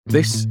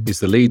This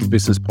is the Leeds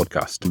Business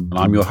Podcast, and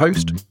I'm your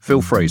host,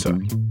 Phil Fraser.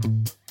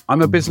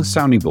 I'm a business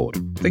sounding board,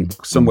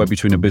 think somewhere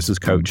between a business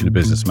coach and a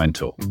business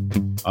mentor,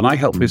 and I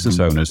help business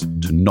owners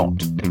to not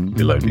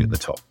be lonely at the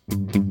top.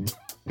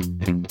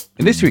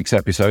 In this week's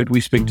episode,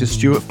 we speak to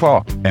Stuart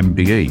Clarke,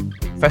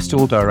 MBE,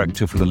 Festival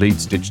Director for the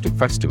Leeds Digital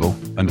Festival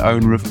and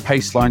owner of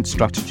Paceline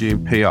Strategy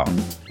and PR.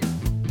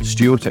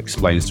 Stuart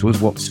explains to us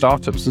what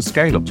startups and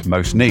scale-ups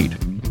most need,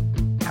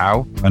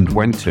 how and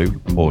when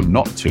to, or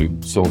not to,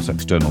 source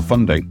external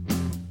funding,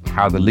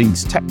 how the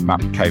Leeds Tech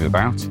Map came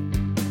about,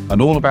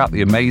 and all about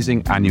the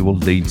amazing annual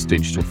Leeds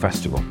Digital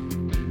Festival.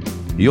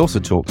 He also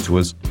talks to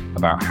us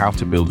about how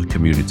to build a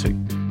community.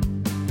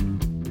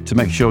 To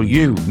make sure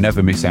you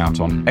never miss out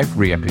on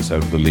every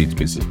episode of the Leeds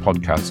Business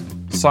Podcast,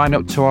 sign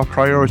up to our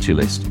priority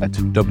list at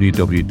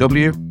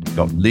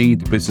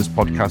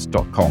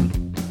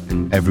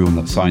www.leadbusinesspodcast.com. Everyone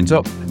that signs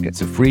up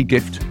gets a free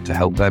gift to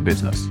help their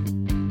business.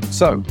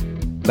 So,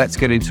 let's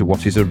get into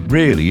what is a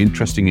really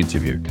interesting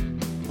interview.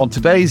 On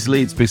today's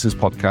Leeds Business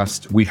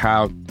Podcast, we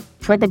have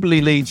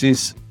probably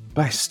Leeds'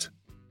 best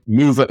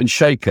mover and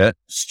shaker,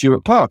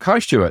 Stuart Clarke. Hi,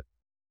 Stuart.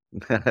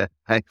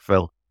 Hey,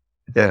 Phil.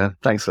 Yeah,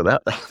 thanks for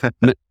that.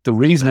 The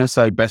reason I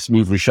say best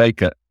mover and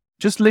shaker,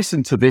 just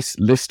listen to this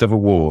list of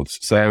awards.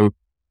 So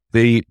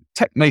the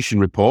Tech Nation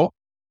report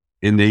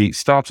in the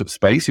startup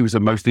space, he was the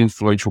most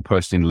influential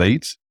person in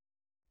Leeds.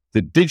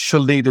 The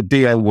Digital Leader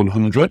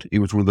DL100, he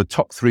was one of the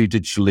top 3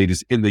 digital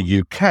leaders in the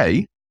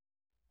UK.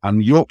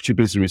 And Yorkshire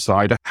Business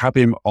Insider had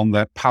him on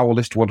their Power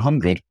List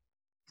 100.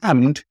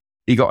 And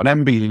he got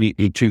an MBE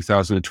in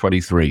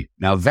 2023.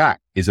 Now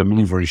that is a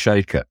mover and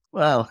shaker.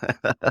 Well,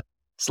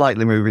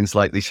 slightly moving,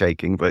 slightly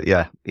shaking, but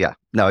yeah.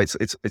 No, it's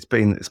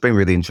been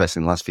really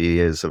interesting the last few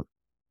years of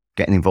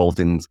getting involved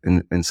in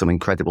some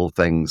incredible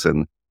things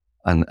and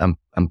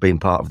being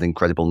part of an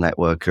incredible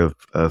network of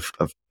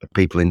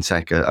people in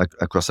tech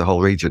across the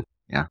whole region.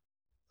 Yeah,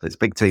 it's a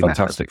big team.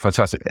 Fantastic.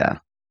 Yeah,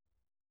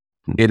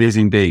 it is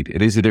indeed.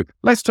 It is indeed.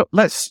 Let's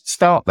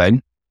start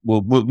then.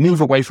 We'll move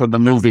away from the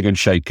moving and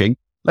shaking.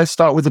 Let's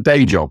start with the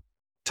day job.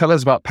 Tell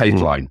us about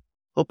Paceline.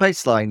 Well,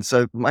 Paceline.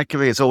 So my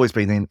career has always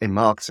been in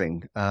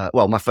marketing.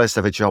 My first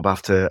ever job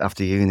after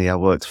uni, I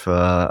worked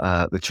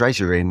for the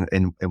Treasury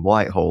in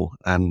Whitehall,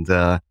 and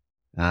as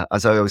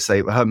I always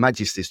say, Her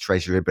Majesty's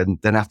Treasury. But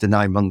then after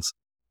 9 months,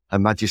 Her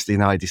Majesty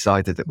and I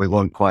decided that we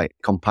weren't quite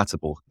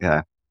compatible.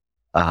 Yeah,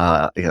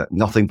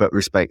 nothing but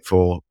respect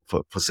for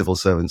civil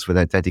servants for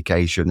their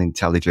dedication,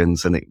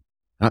 intelligence, and it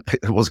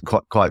wasn't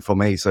quite for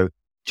me. So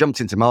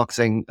jumped into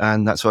marketing,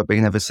 and that's what I've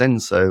been ever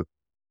since. So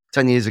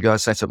 10 years ago, I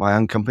set up my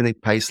own company,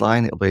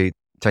 Paceline. It'll be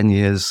 10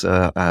 years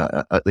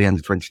at the end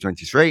of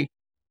 2023.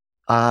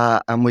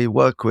 And we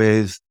work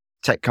with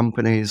tech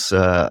companies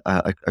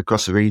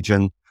across the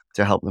region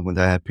to help them with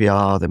their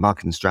PR, their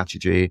marketing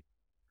strategy,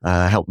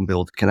 help them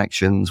build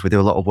connections. We do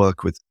a lot of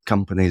work with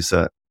companies that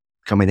are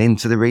coming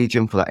into the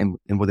region for that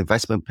inward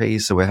investment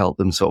piece. So we help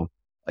them sort of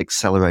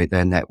accelerate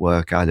their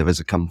network, either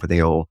as a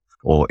company or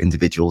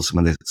individuals, some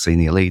of the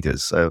senior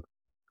leaders. So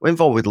we're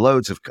involved with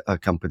loads of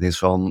companies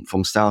from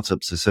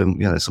startups to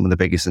some of the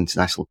biggest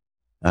international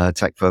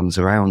tech firms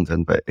around.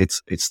 But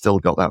it's still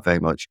got that very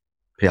much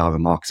PR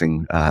and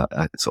marketing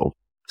sort of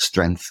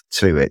strength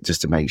to it,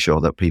 just to make sure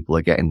that people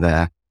are getting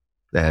there.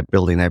 They're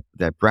building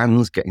their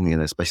brands, getting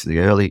especially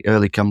the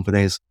early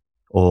companies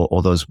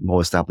or those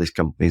more established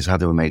companies. How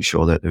do we make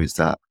sure that there is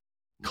that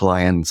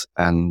client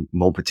and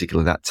more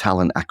particularly that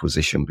talent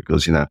acquisition?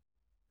 Because,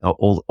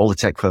 all the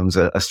tech firms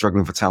are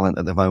struggling for talent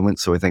at the moment.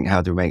 So we think,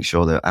 how do we make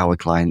sure that our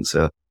clients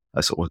are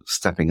sort of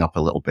stepping up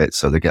a little bit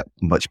so they get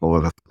much more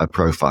of a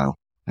profile?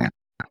 Yeah.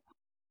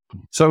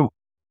 So,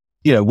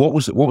 what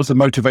was the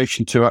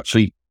motivation to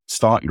actually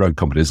start your own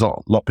company? There's a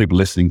lot of people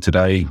listening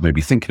today,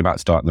 maybe thinking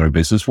about starting their own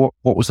business. What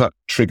was that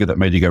trigger that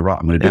made you go, right,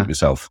 I'm going to do it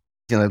myself?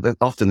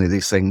 Often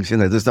these things,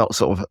 there's not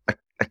sort of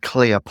a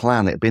clear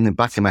plan. It's been in the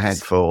back of my head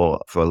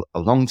for a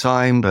long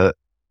time, but,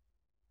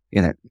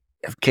 you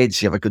have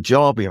kids, you have a good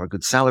job, you have a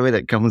good salary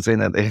that comes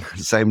in at the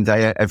same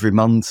day every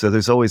month. So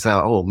there's always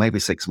that, maybe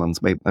 6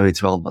 months, maybe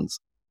 12 months.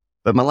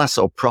 But my last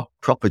sort of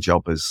proper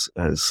job, as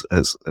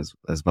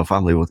my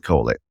family would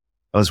call it,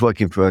 I was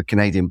working for a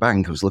Canadian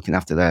bank. I was looking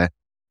after their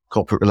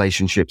corporate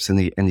relationships in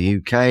the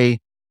UK.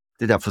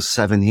 Did that for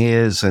 7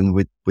 years, and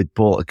we'd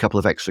bought a couple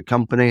of extra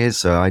companies.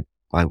 So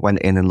I went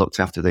in and looked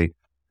after the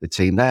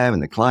team there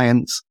and the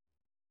clients.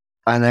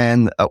 And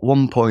then at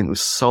one point they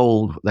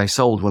sold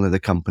one of the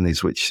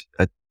companies, which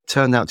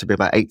turned out to be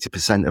about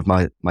 80% of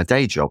my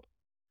day job.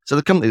 So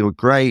the company were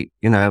great,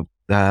 tried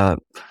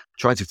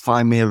to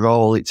find me a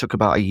role. It took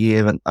about a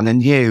year, and I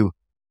knew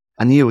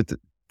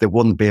there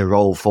wouldn't be a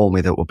role for me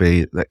that would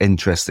be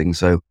interesting.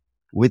 So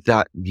with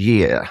that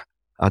year,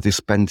 I just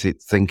spent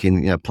it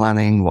thinking,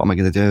 planning, what am I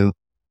going to do?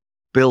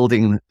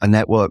 Building a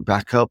network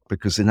back up,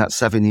 because in that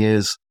 7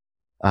 years,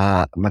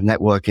 my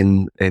network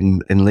in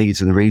Leeds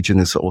and the region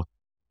has sort of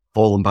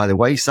fallen by the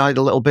wayside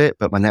a little bit,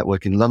 but my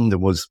network in London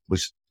was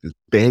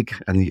big,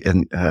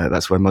 and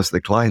that's where most of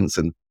the clients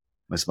and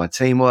most of my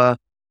team were.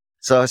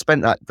 So I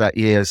spent that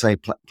year, say,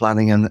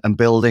 planning and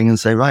building, and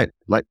say, right,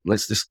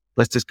 let's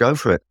just go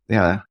for it.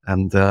 Yeah.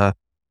 And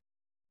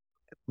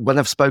when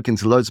I've spoken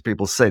to loads of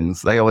people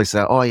since, they always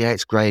say, oh yeah,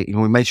 it's great.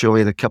 We made sure we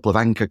had a couple of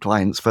anchor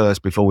clients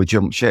first before we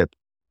jumped ship.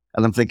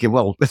 And I'm thinking,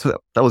 well, that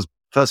was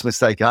first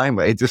mistake I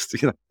made. Just,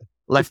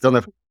 left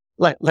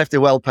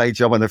a well-paid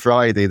job on a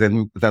Friday,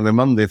 then a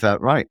Monday,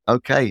 thought, right,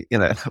 okay,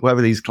 where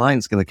are these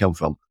clients going to come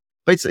from?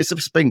 But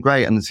it's been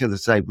great, and as I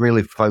say,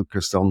 really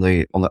focused on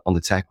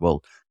the tech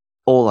world.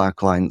 All our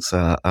clients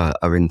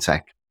are in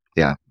tech.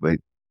 Yeah, we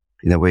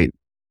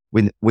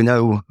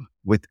know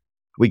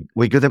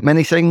we're good at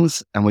many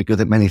things, and we're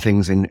good at many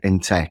things in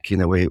tech.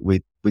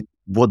 We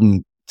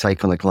wouldn't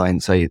take on a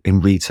client, say,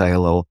 in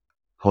retail or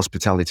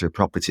hospitality or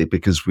property,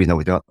 because we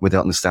don't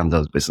understand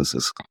those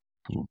businesses.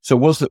 So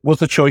was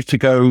the choice to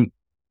go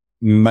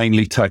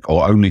mainly tech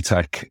or only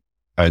tech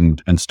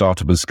and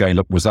start up and scale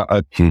up, was that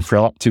a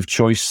proactive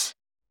choice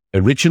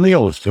originally,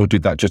 or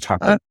did that just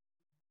happen?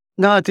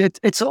 No,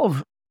 it sort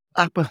of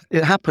happened.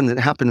 It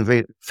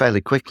happened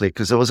fairly quickly,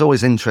 because I was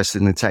always interested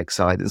in the tech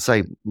side. And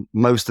say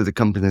most of the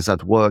companies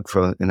I'd worked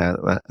for, in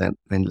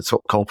the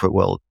sort of corporate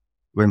world,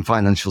 were in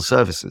financial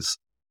services.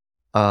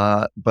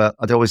 But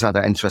I'd always had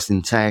that interest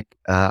in tech.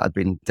 I'd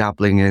been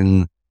dabbling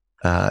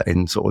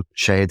in sort of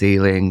share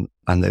dealing,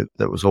 and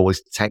there was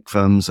always tech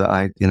firms that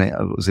I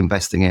was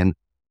investing in.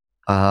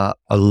 A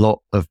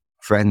lot of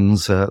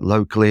friends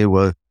locally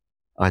were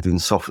either in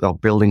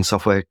building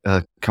software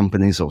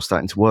companies or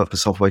starting to work for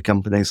software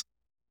companies.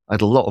 I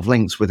had a lot of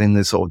links within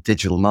the sort of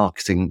digital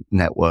marketing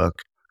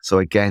network. So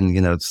again,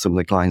 some of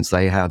the clients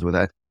they had were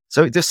there.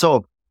 So it just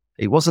sort of,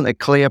 it wasn't a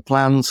clear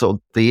plan. So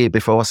the year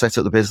before I set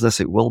up the business,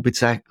 it will be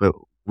tech, but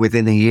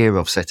within a year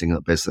of setting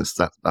up business,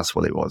 that's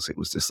what it was. It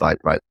was just like,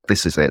 right,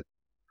 this is it.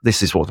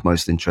 This is what's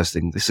most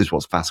interesting. This is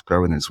what's fast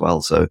growing as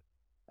well. So,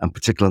 and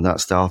particularly in that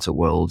startup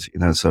world,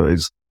 so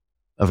it's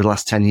over the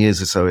last 10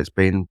 years or so, it's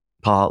been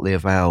partly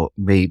about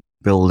me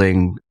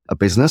building a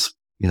business,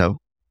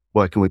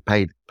 working with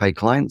paid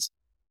clients,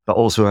 but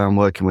also I'm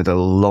working with a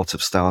lot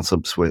of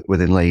startups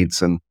within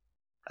Leeds, and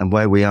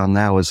where we are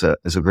now as a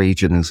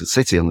region, as a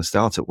city on the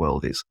startup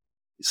world is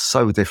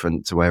so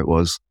different to where it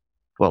was.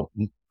 Well,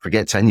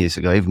 forget 10 years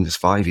ago, even just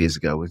 5 years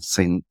ago. We've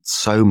seen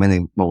so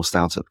many more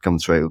startups come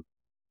through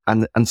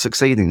and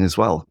succeeding as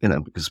well,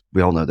 because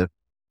we all know the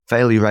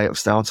failure rate of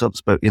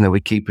startups, but we're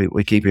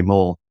keeping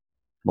more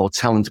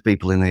talented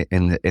people in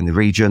the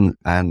region,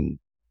 and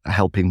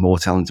helping more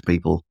talented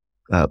people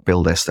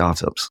build their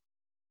startups.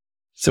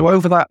 So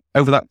over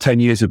that 10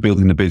 years of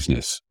building the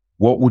business,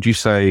 what would you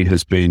say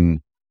has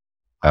been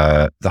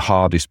the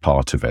hardest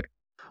part of it?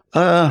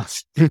 I'd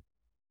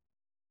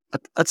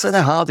say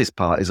the hardest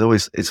part is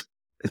always it's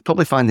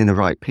probably finding the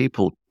right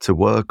people to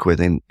work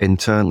with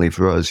internally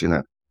for us.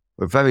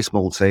 We're a very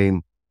small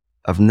team.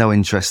 I've no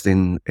interest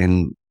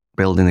in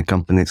building a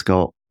company that's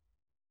got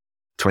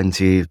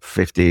 20,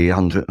 50,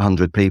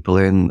 100 people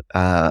in.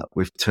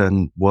 We've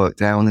turned work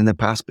down in the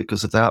past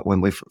because of that,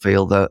 when we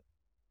feel that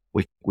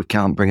we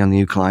can't bring a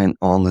new client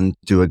on and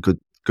do a good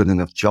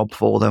enough job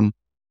for them.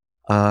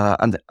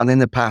 And in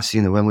the past,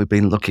 when we've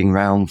been looking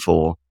around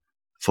for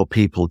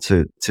people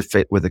to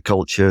fit with the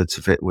culture,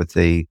 to fit with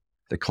the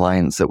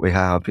clients that we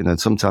have,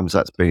 sometimes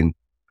that's been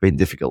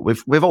difficult.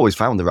 We've always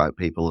found the right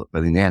people,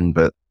 but in the end,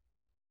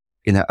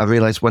 I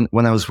realized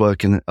when I was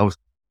working,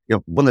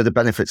 one of the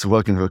benefits of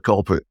working for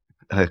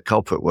a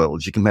corporate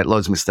world, you can make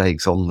loads of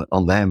mistakes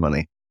on their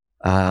money.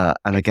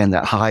 And again,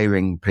 that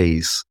hiring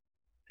piece,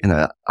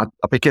 I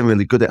became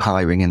really good at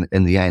hiring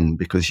in the end,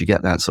 because you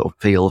get that sort of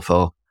feel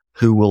for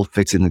who will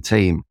fit in the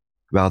team,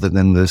 rather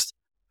than just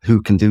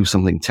who can do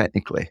something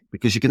technically,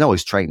 because you can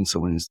always train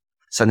someone,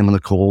 send them on a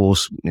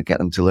course, get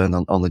them to learn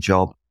on the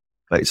job.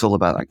 But it's all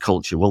about that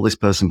culture. Will this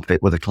person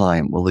fit with a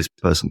client? Will this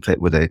person fit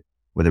with the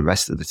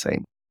rest of the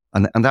team?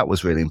 And that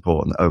was really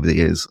important over the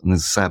years. And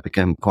as I say, I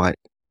became quite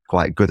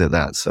good at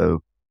that.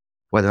 So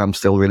whether I'm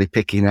still really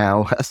picky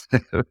now,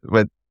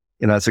 but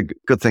it's a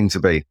good thing to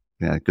be.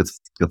 Yeah,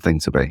 good thing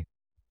to be.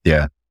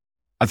 Yeah,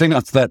 I think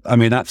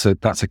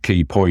that's a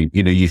key point.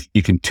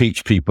 You can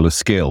teach people a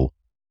skill,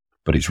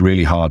 but it's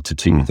really hard to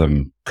teach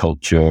them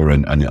culture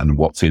and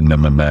what's in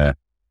them, and their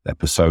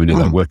persona,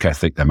 their work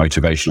ethic, their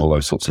motivation, all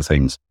those sorts of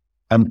things.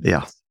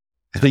 Yeah.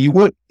 So you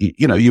work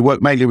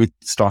mainly with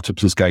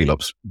startups and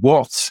scale-ups.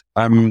 What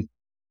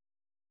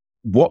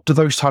do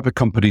those type of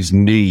companies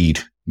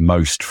need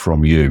most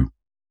from you?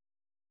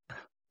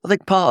 I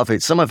think part of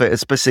it, some of it,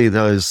 especially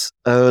those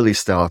early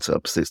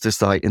startups, it's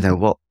just like,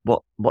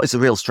 what is the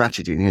real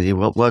strategy? You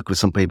work with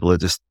some people who are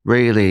just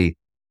really,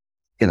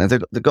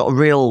 they've got a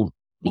real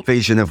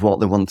vision of what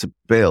they want to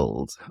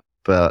build,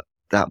 but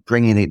that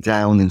bringing it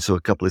down into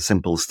a couple of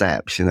simple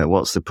steps,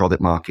 what's the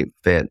product market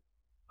fit?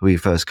 Who are your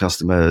first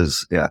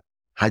customers? Yeah.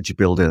 How'd you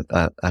build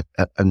a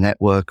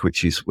network,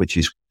 which is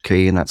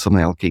key? And that's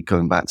something I'll keep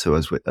coming back to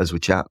as we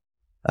chat,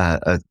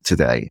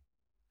 today,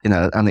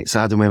 and it's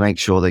how do we make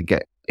sure they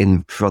get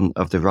in front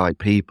of the right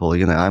people?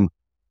 I've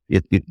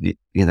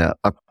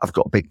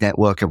got a big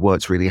network. I've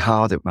worked really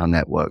hard at my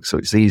network, so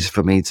it's easy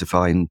for me to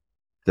find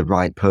the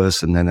right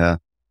person than a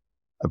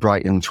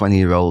bright young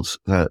 20-year-old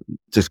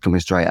just coming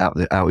straight out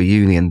of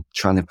uni and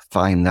trying to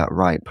find that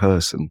right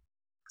person.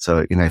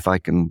 So, if I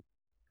can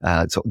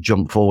sort of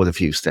jump forward a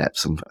few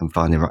steps and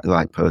find the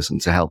right person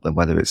to help them,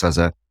 whether it's as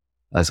a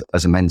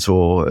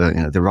mentor,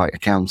 the right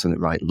accountant, the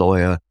right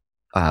lawyer,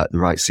 the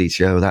right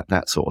CTO,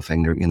 that sort of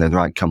thing, the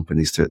right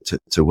companies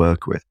to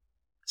work with.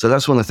 So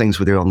that's one of the things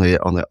we do on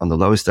the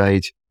lower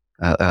stage,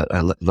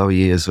 lower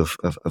years of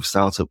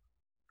startup.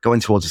 Going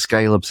towards the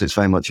scale-ups, it's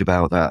very much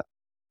about that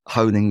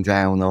honing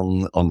down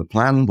on the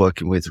plan,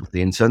 working with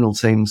the internal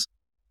teams.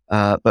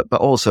 But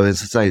also,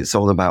 as I say, it's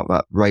all about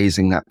that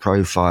raising that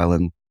profile.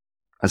 And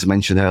as I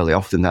mentioned earlier,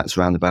 often that's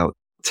around about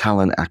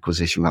talent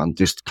acquisition, around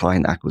just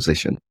client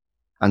acquisition.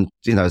 And,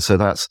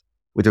 so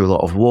we do a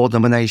lot of award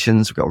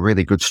nominations. We've got a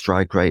really good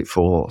strike rate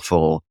for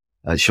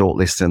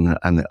shortlist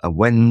and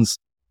wins.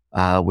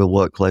 We'll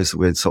work closely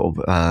with sort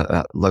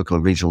of local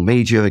and regional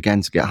media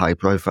again to get high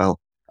profile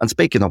and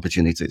speaking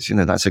opportunities.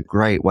 That's a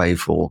great way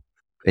for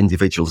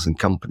individuals and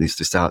companies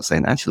to start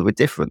saying, actually, we're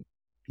different.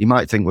 You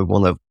might think we're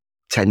one of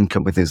 10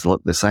 companies that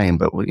look the same,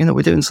 but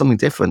we're doing something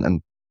different.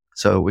 And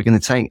so we're going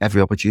to take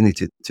every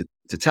opportunity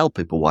to tell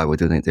people why we're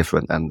doing it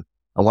different and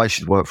why it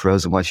should work for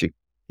us and why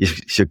you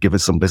should give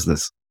us some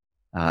business.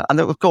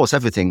 And of course,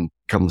 everything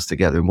comes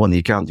together in one.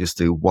 You can't just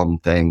do one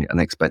thing and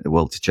expect the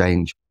world to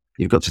change.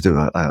 You've got to do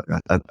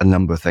a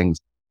number of things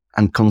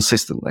and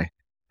consistently.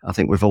 I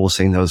think we've all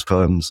seen those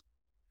firms,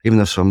 even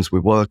those firms we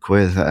work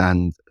with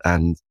and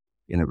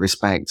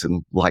respect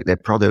and like their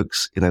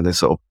products. They're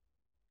sort of,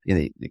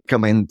 you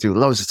come in, do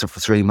loads of stuff for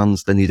 3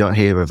 months, then you don't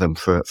hear of them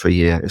for a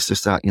year. It's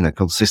just that,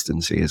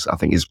 consistency I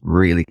think is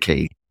really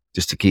key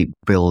just to keep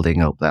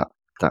building up that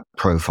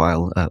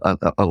profile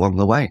along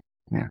the way.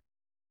 Yeah.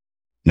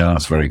 No,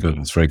 that's very good.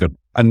 That's very good.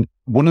 And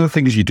one of the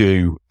things you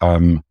do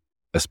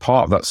as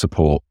part of that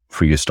support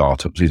for your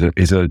startups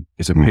is a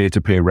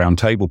peer-to-peer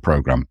roundtable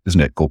program,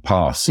 isn't it, called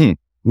Pass? Tell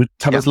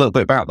us a little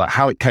bit about that,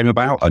 how it came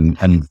about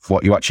and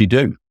what you actually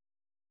do.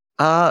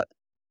 How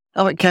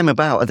it came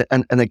about,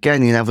 and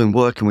again, I've been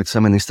working with so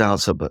many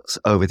startups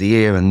over the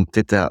year and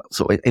did that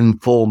sort of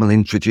informal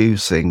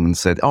introducing and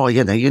said,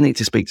 you need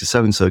to speak to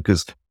so-and-so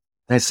because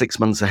they're 6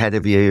 months ahead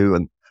of you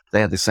and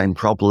they had the same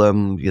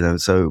problem,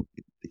 so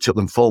it took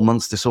them 4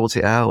 months to sort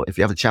it out. If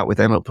you have a chat with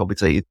them, it'll probably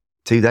take you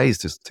 2 days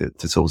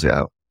to sort it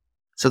out.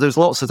 So there's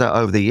lots of that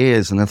over the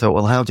years. And I thought,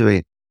 well, how do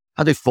we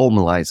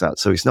formalize that?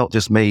 So it's not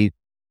just me,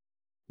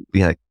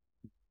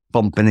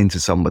 bumping into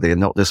somebody and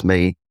not just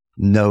me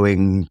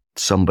knowing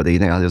somebody.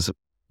 There's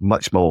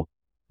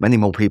many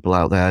more people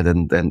out there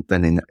than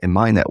in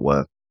my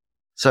network.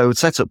 So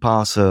set up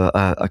Pass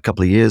a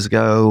couple of years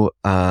ago.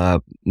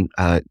 The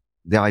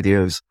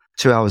idea is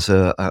 2 hours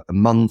a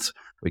month.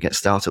 We get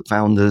startup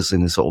founders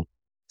in the sort of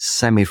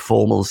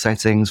semi-formal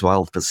settings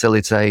while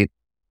facilitate,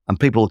 and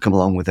people will come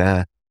along with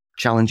their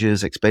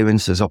challenges,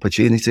 experiences,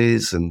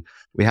 opportunities. And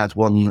we had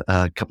one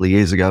a couple of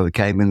years ago who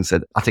came in and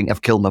said, I think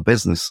I've killed my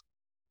business.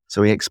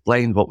 So he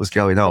explained what was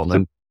going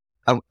on.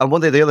 And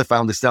one of the other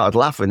founders started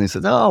laughing and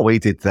said, we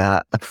did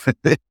that.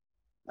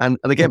 and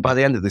again, by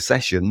the end of the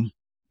session,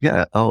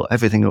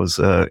 everything was,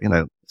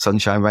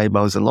 sunshine,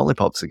 rainbows and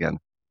lollipops again.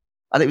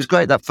 And it was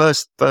great. That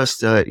first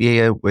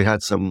year, we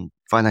had some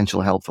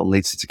financial help from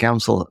Leeds City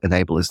Council,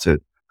 enable us to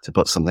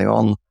put something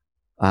on.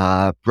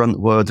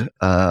 Bruntwood,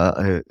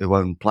 who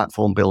own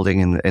platform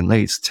building in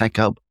Leeds, Tech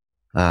Hub,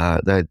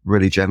 they're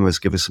really generous,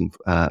 give us some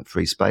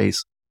free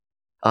space.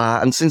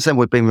 And since then,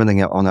 we've been running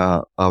it on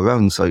our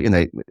own. So,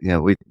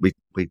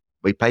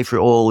 we pay for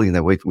it all. We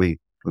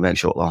make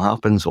sure it all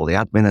happens, all the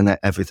admin and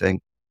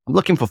everything. I'm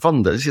looking for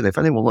funders. If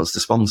anyone wants to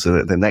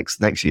sponsor the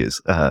next year's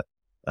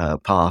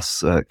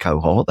Pass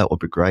cohort, that would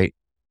be great.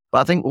 But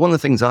I think one of the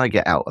things I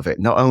get out of it,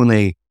 not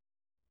only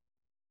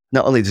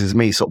does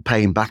me sort of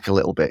paying back a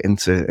little bit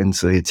into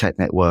the tech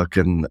network,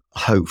 and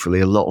hopefully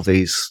a lot of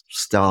these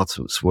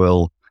startups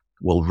will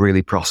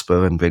really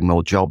prosper and bring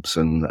more jobs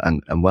and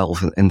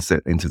wealth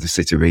into the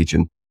city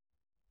region.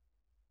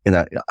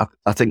 I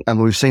think,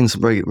 and we've seen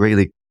some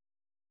really,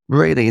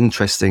 really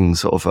interesting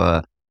sort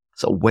of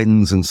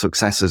wins and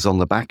successes on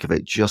the back of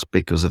it, just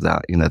because of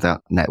that,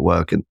 that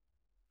network and,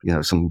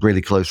 some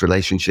really close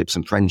relationships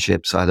and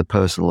friendships, either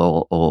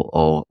personal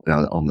or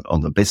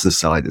on the business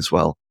side as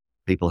well.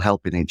 People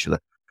helping each other,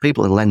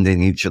 people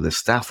lending each other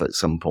staff at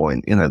some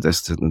point,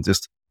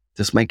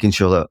 just making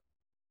sure that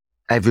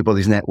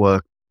everybody's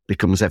network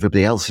becomes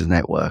everybody else's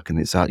network. And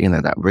it's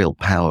that real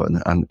power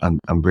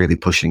and really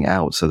pushing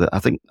out. So that I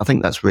think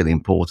that's really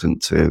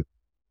important to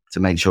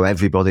make sure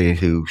everybody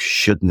who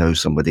should know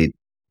somebody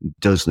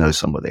does know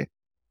somebody.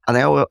 And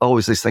I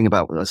always this thing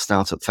about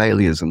startup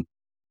failures, and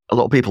a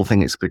lot of people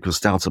think it's because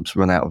startups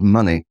run out of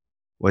money,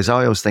 whereas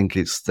I always think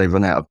they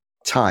run out of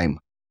time.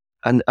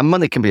 And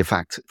money can be a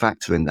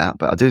factor in that,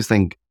 but I do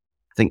think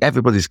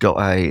everybody's got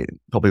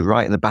probably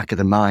right in the back of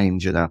the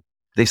mind,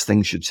 this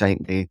thing should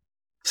take me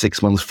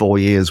 6 months, 4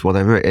 years,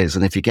 whatever it is.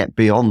 And if you get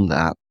beyond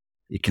that,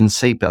 you can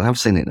see, but I've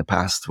seen it in the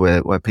past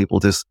where people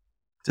just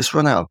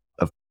run out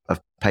of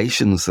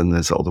patience and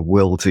the sort of the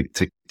will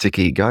to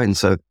keep going.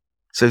 So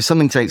So if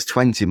something takes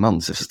 20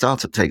 months, if a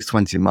startup takes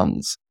 20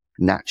 months,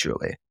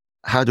 naturally,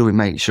 how do we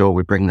make sure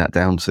we bring that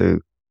down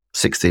to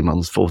 16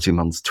 months, 14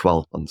 months,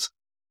 12 months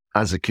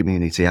as a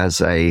community,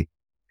 as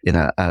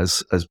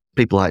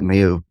people like me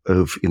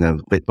who've, a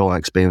bit more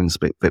experience,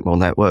 a bit more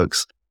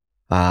networks?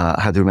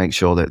 How do we make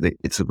sure that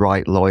it's the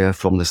right lawyer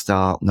from the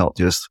start, not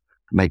just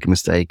make a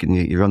mistake and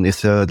you're on your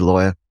third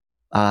lawyer?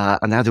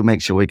 And how do we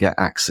make sure we get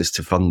access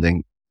to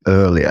funding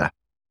earlier?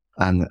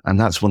 And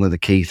that's one of the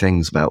key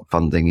things about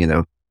funding.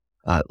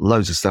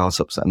 Loads of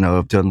startups that I know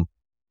have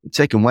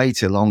taken way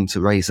too long to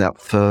raise that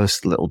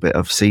first little bit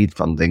of seed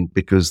funding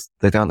because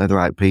they don't know the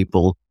right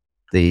people.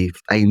 The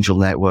angel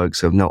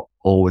networks are not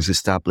always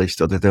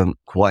established, or they don't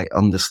quite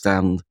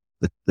understand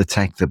the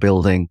tech they're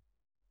building.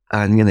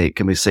 And, it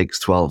can be 6,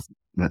 12,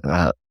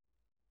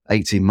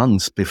 18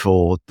 months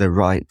before the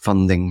right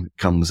funding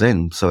comes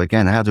in. So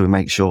again, how do we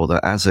make sure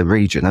that as a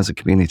region, as a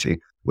community,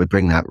 we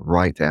bring that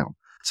right down?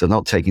 So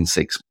not taking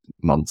 6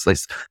 months,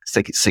 let's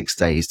take it 6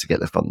 days to get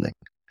the funding,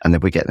 and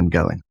then we get them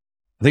going.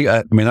 I think,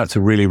 that's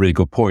a really, really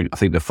good point. I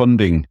think the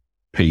funding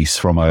piece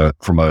from a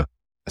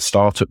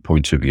startup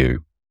point of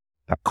view,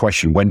 that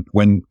question,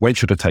 when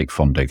should I take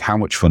funding? How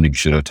much funding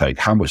should I take?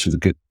 How much of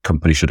the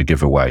company should I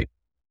give away?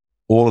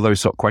 All of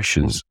those sort of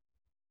questions,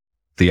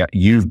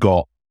 you've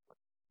got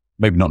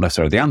maybe not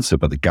necessarily the answer,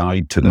 but the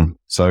guide to them.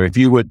 So if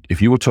you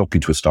were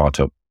talking to a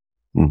startup,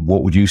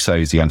 what would you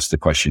say is the answer to the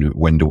question,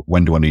 when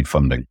do I need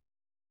funding?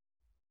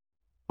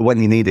 When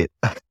you need it.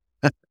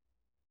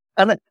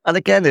 And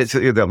again, it's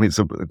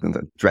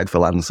a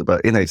dreadful answer,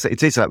 but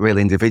it is that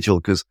really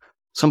individual, because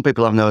some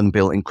people I've known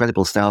built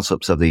incredible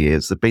startups over the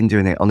years. They've been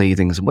doing it on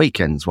evenings and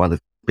weekends while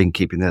they've been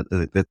keeping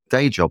the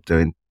day job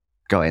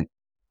going.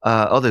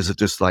 Others have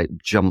just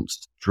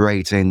jumped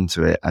straight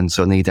into it, and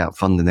so need that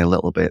funding a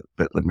little bit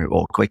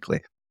more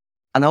quickly.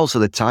 And also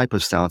the type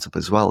of startup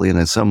as well.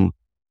 Some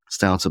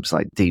startups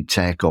like deep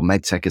tech or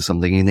med tech or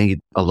something, you need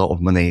a lot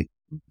of money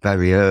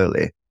very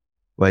early.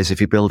 Whereas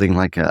if you're building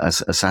a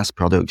SaaS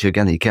product, you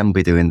can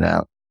be doing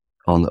that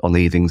on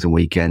evenings and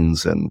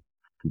weekends and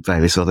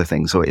various other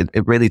things. So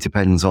it really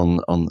depends on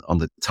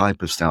the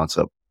type of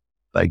startup.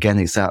 But again,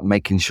 it's that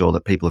making sure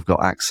that people have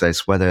got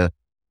access, whether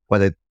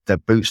they're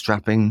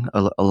bootstrapping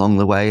along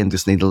the way and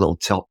just need a little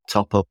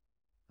top up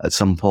at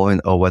some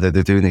point, or whether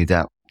they do need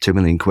that 2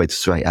 million quid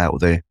straight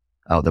out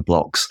of the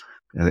blocks.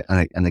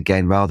 And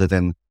again, rather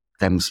than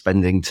them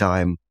spending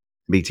time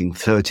meeting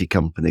 30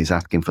 companies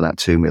asking for that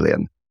 2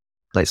 million,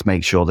 let's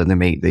make sure that they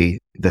meet the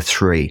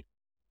three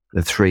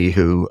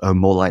who are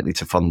more likely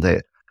to fund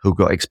it, who've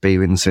got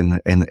experience in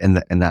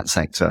that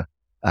sector,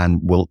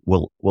 and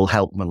will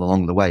help them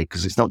along the way.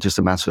 Because it's not just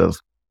a matter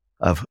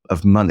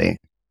of money.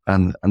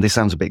 And this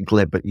sounds a bit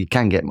glib, but you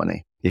can get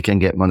money. You can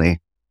get money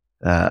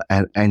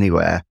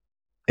anywhere.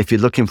 If you're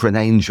looking for an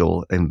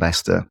angel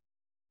investor,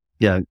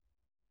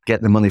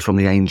 get the money from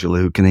the angel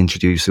who can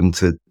introduce them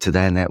to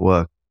their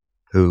network,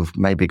 who've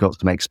maybe got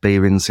some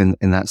experience in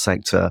that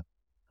sector,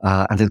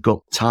 and they've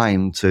got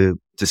time to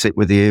sit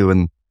with you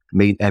and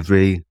meet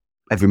every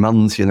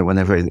month,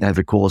 whenever,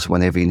 every quarter,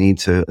 whenever you need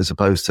to, as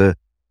opposed to,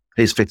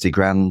 here's 50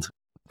 grand,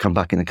 come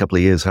back in a couple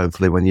of years,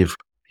 hopefully, when you've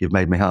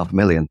made me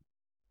 $500,000.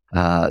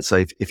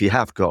 So if you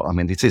have got,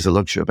 it is a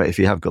luxury, but if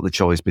you have got the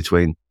choice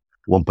between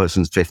one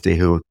person's 50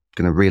 who are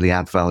going to really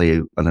add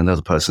value and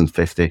another person's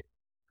 50,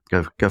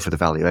 go for the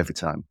value every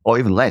time. Or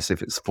even less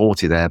if it's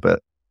 40 there,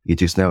 but you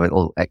just know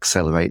it'll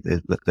accelerate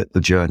the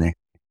journey.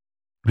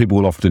 People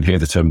will often hear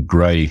the term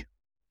grey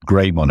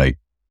money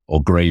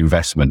or grey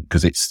investment,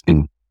 because it's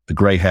in the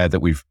grey hair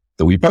that we've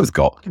both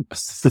got.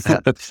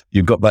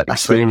 You've got that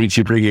experience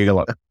you're bringing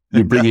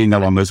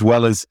along as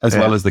well as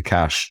the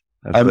cash.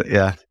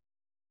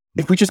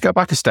 If we just go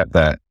back a step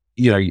there,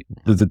 there's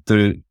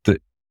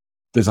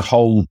a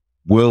whole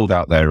world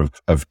out there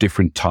of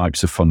different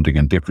types of funding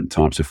and different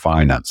types of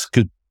finance.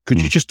 Could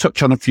you just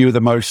touch on a few of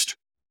the most,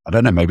 I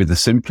don't know, maybe the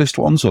simplest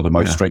ones or the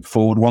most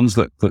straightforward ones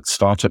that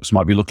startups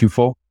might be looking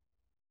for?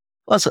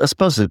 Well, I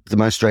suppose the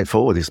most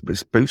straightforward is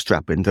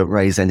bootstrapping. Don't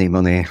raise any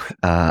money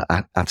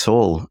at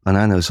all. And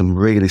I know some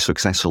really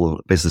successful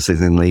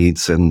businesses in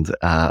Leeds and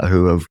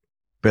who have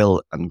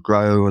built and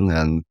grown,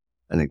 and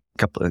a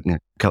couple of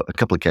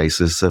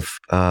cases have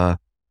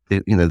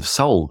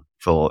sold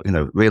for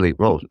really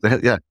well.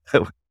 Yeah,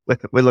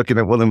 we're looking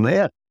at one of them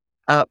there.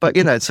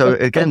 But so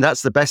again,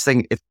 that's the best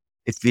thing.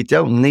 If you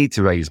don't need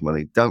to raise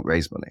money, don't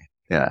raise money.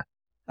 Yeah,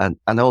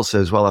 and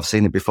also as well, I've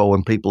seen it before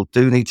when people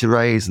do need to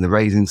raise, and they're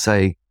raising,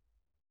 say,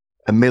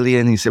 $1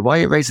 million. You say, why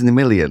are you raising $1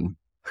 million?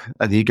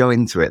 And you go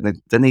into it,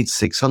 and they need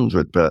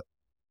 600, but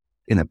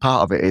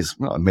part of it is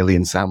not $1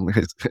 million. Sam,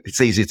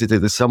 it's easy to do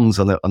the sums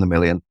on $1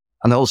 million.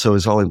 And also,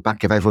 as well, in the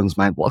back of everyone's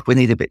mind, what if we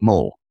need a bit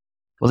more?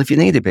 Well, if you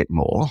need a bit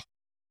more,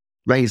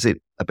 raise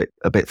it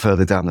a bit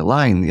further down the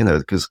line,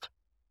 because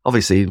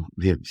obviously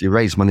if you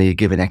raise money, you're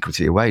giving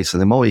equity away. So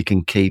the more you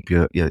can keep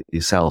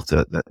yourself,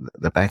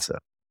 the better.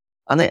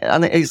 And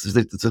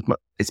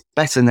it's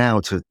better now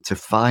to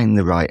find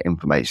the right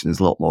information. There's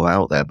a lot more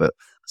out there, but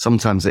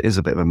sometimes it is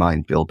a bit of a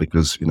minefield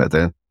because,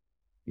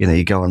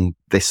 you go on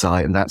this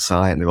site and that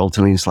site, and they're all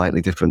doing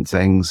slightly different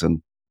things.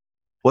 And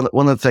one of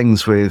the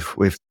things we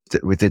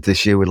did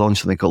this year, we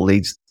launched something called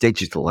Leeds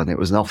Digital, and it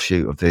was an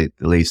offshoot of the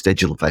Leeds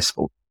Digital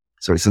Festival.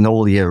 So it's an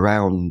all year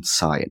round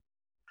site.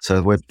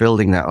 So we're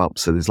building that up.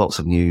 So there's lots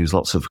of news,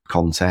 lots of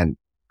content.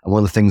 And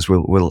one of the things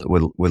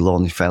we'll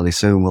launch fairly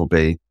soon will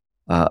be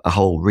a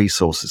whole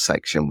resources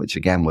section, which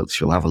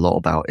will have a lot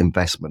about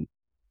investment.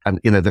 And,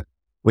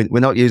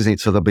 we're not using it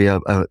so there'll be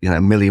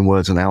a million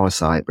words on our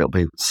site, but it'll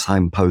be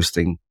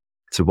signposting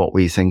to what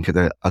we think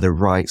are the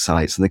right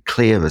sites and the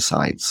clearer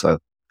sites.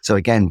 So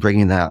again,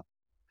 bringing that,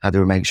 how do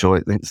we make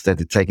sure instead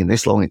of taking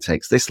this long, it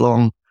takes this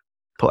long,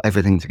 put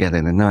everything together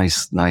in a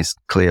nice,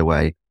 clear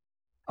way.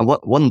 And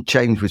one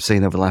change we've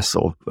seen over the last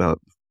sort of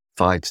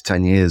 5 to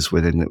 10 years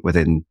within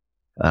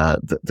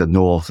the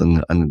North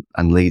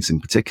and Leeds in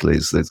particular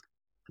is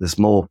there's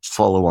more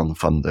follow-on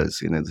funders.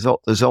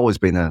 There's always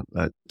been a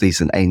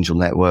decent angel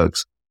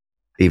networks,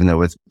 even though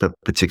with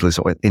particularly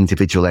sort of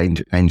individual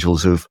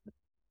angels who've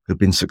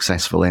been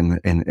successful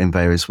in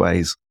various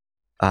ways.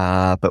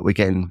 But we're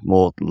getting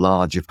more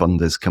larger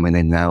funders coming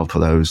in now for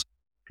those,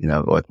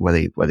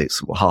 whether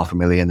it's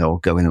 $500,000 or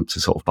going up to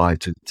sort of 5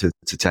 to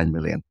 10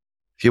 million.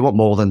 If you want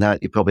more than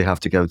that, you probably have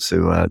to go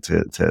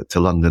to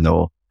London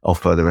or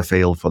further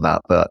afield for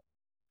that. But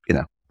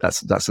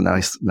that's a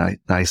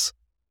nice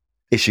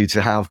issue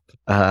to have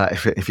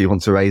if you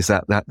want to raise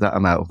that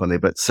amount of money.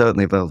 But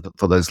certainly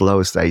for those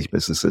lower stage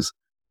businesses,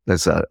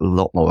 there's a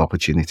lot more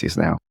opportunities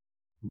now.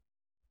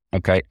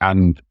 Okay,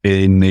 and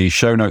in the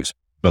show notes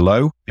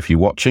below, if you're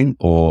watching,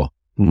 or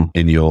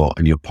in your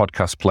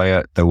podcast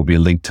player, there will be a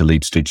link to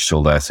Leeds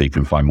Digital there, so you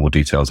can find more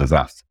details of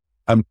that.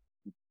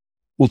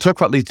 We'll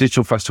talk about Leeds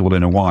Digital Festival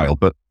in a while,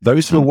 but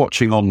those who are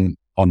watching on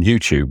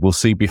YouTube will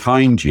see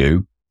behind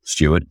you,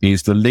 Stuart,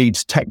 is the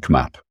Leeds Tech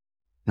Map.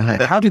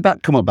 How did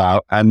that come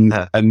about,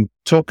 and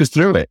talk us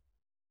through it?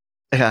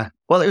 Yeah,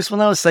 well, it was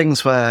one of those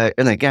things where,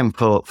 and again,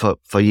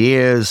 for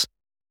years,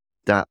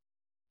 that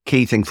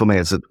key thing for me,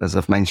 as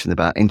I've mentioned,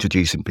 about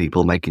introducing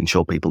people, making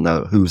sure people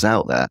know who's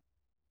out there.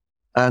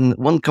 And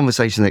one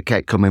conversation that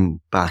kept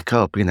coming back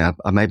up,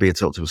 I maybe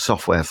talked to a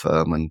software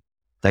firm and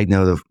they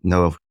know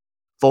of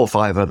 4 or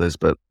 5 others,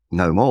 but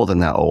no more than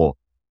that. Or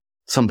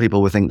some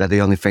people would think they're the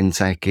only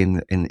fintech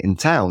in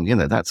town,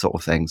 that sort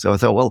of thing. So I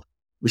thought, well,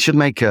 we should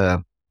make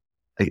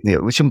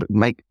we should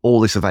make all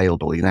this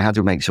available. How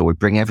do we make sure we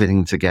bring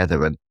everything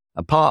together? And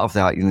a part of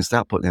that,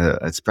 start putting a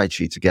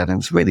spreadsheet together.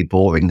 And it's really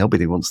boring.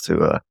 Nobody wants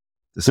to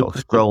sort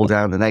of scroll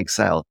down in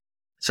Excel.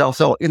 So I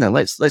thought,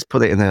 let's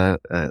put it in a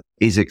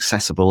easy,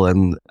 accessible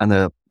and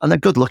a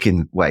good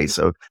looking way.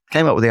 So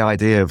came up with the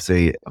idea of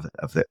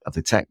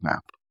the tech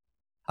map.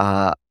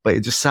 But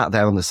it just sat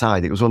there on the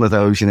side. It was one of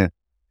those,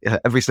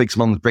 every 6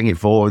 months, bring it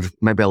forward.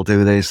 Maybe I'll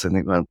do this. And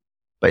it went.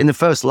 But in the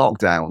first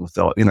lockdown, I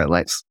thought,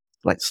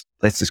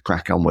 let's just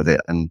crack on with it.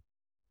 And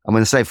I'm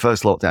going to say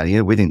first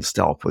lockdown, we didn't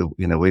stop.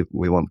 We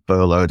weren't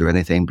furloughed or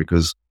anything,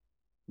 because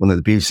one of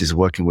the beauties of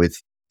working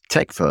with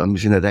tech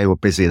firms, they were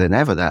busier than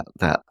ever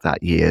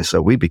that year.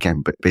 So we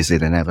became busier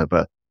than ever.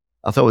 But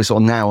I thought it was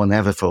on now or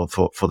never for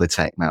the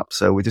tech map.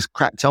 So we just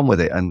cracked on with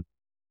it. And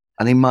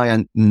in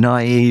my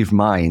naive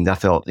mind, I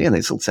thought,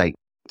 this will take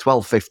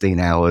 12, 15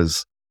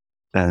 hours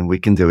and we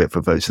can do it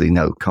for virtually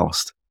no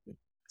cost.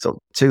 So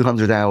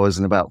 200 hours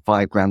and about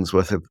 $5,000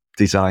 worth of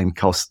design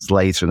costs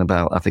later, and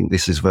I think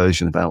this is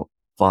version about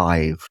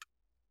 5.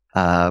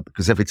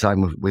 Because every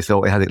time we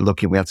thought we had it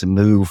looking, we had to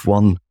move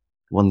one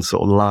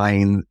sort of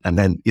line, and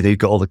then, you've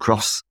got all the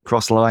cross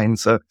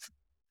lines.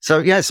 So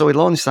we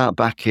launched that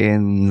back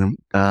in,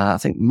 I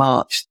think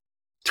March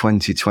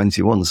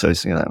 2021. So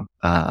it's,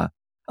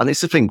 and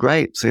it's just been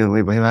great. So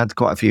we had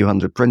quite a few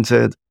hundred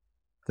printed.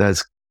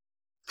 There's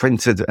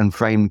printed and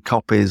framed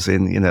copies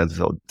in,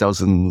 sort of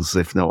dozens,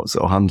 if not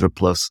sort of 100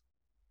 plus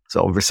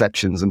sort of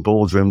receptions and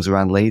boardrooms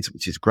around Leeds,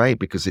 which is great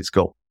because it's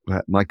got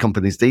my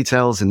company's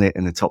details in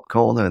the top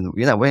corner. And,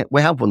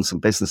 we have won some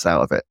business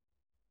out of it.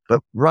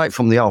 But right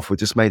from the off, we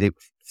just made it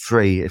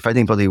free. If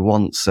anybody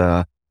wants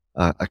a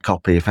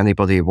copy, if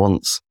anybody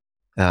wants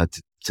to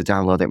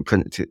download it and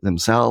print it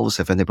themselves,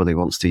 if anybody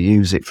wants to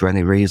use it for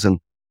any reason,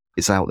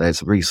 it's out there.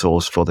 It's a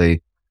resource for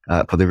the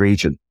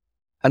region.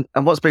 And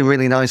what's been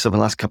really nice over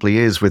the last couple of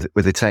years with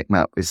the tech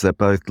map is that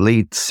both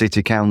Leeds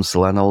City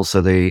Council and also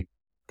the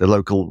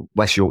local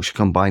West Yorkshire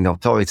Combined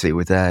Authority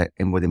with their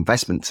inward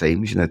investment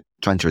teams,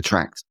 trying to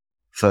attract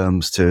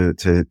firms to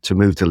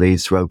move to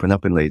Leeds, to open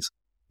up in Leeds.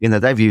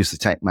 They've used the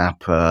tech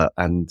map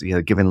and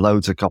given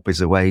loads of copies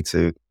away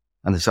to,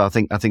 and so I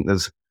think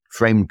there's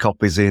framed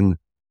copies in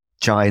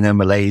China,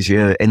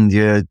 Malaysia,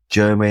 India,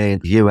 Germany,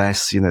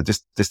 US,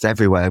 just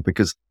everywhere,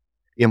 because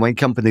when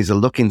companies are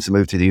looking to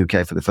move to the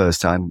UK for the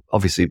first time,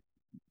 obviously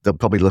they'll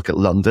probably look at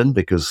London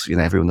because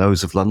everyone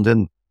knows of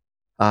London,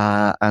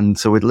 and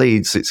so with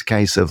Leeds, it's a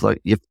case of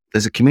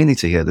there's a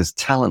community here, there's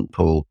talent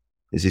pool,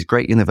 there's these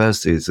great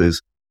universities,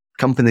 there's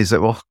companies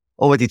that will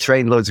already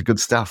train loads of good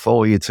staff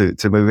for you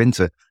to move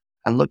into.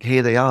 And look,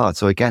 here they are.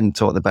 So again,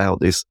 talking about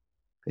this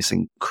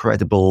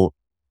incredible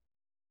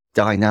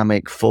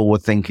dynamic,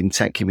 forward-thinking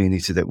tech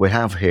community that we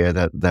have here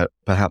that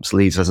perhaps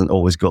Leeds hasn't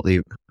always got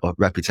the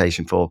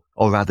reputation for,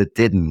 or rather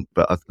didn't.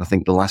 But I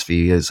think the last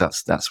few years,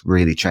 that's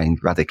really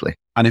changed radically.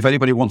 And if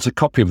anybody wants a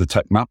copy of the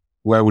tech map,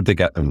 where would they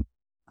get them?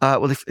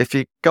 Well, if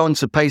you go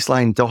onto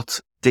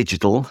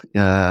paceline.digital,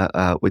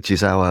 which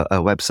is our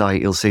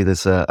website, you'll see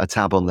there's a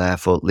tab on there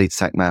for Leeds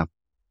Tech Map.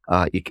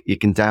 You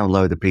can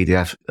download the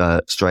PDF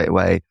straight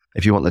away.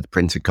 If you want the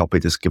printed copy,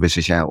 just give us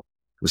a shout.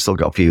 We've still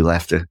got a few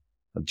left.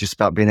 I'm just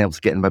about being able to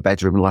get in my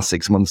bedroom in the last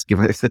 6 months.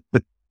 Given it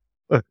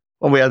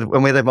when we had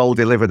them all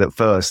delivered at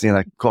first,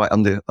 quite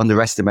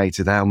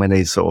underestimated how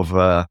many sort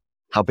of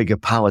how big a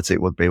pallet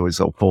it would be with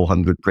sort of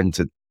 400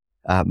 printed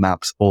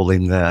maps all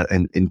in there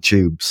in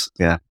tubes.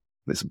 Yeah,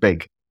 it's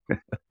big.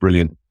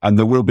 Brilliant. And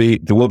there will be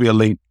a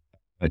link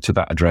to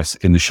that address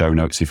in the show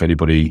notes if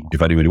anybody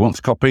wants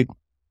a copy.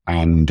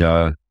 And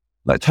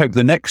let's hope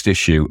the next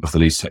issue of the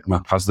Leeds Tech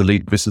Map has the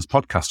Leeds Business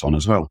Podcast on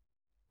as well.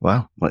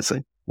 Well, let's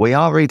see. We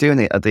are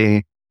redoing it at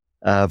the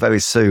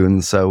very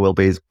soon, so we'll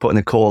be putting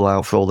a call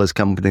out for all those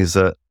companies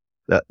that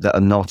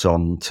are not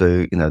on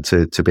to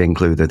be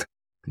included.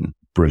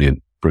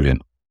 Brilliant.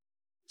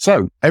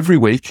 So every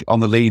week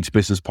on the Leeds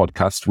Business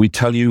Podcast, we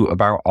tell you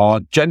about our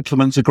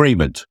gentleman's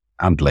agreement.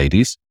 And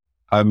ladies,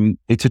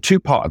 it's a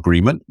 2-part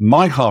agreement.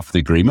 My half of the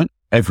agreement,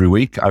 every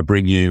week I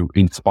bring you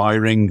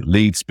inspiring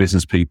Leeds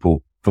business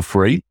people for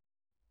free.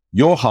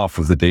 Your half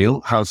of the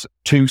deal has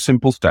 2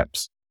 simple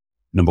steps.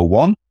 Number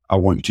 1, I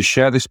want you to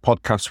share this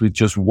podcast with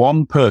just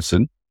one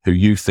person who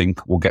you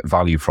think will get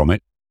value from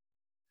it.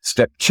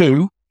 Step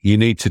 2, you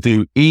need to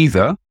do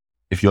either,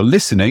 if you're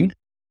listening,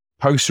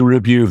 post a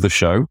review of the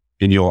show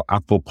in your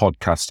Apple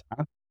Podcast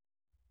app,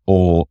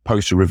 or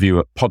post a review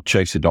at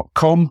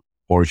podchaser.com,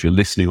 or if you're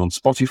listening on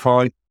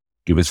Spotify,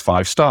 give us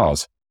 5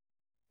 stars.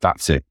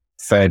 That's it.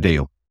 Fair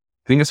deal.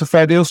 Think it's a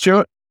fair deal,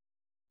 Stuart?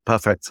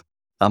 Perfect.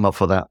 I'm up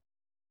for that.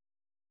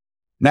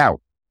 Now,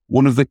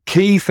 one of the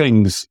key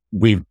things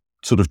we've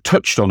sort of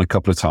touched on a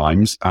couple of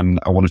times, and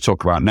I want to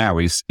talk about now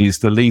is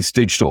the Leeds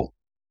Digital.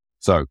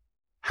 So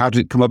how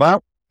did it come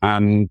about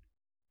and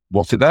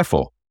what's it there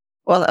for?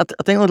 Well, I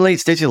think the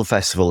Leeds Digital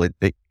Festival,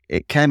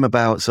 it came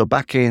about. So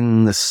back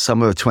in the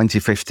summer of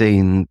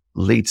 2015,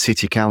 Leeds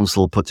City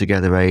Council put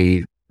together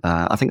I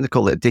think they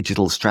call it a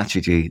Digital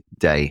Strategy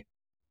Day.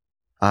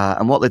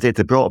 And what they did,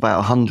 they brought about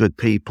 100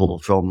 people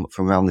from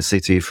around the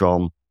city,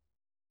 from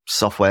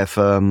software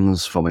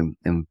firms, from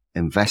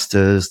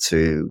investors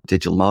to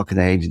digital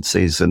marketing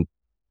agencies, and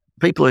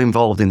people who are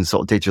involved in the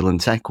sort of digital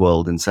and tech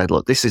world, and said,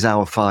 look, this is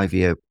our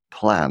 5-year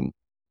plan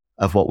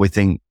of what we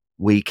think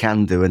we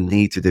can do and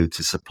need to do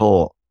to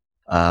support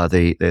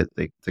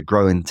the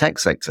growing tech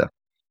sector,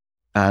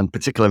 and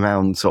particularly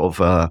around sort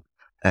of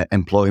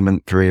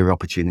employment, career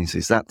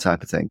opportunities, that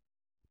type of thing.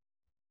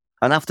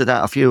 And after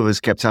that, a few of us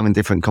kept having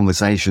different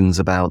conversations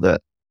about that.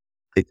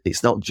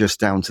 It's not just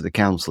down to the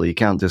council. You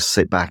can't just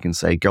sit back and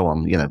say, go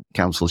on,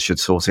 council should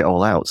sort it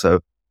all out.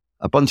 So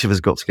a bunch of us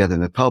got together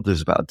in a pub. There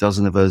was about a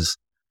dozen of us,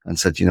 and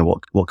said,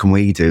 what can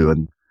we do?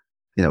 And,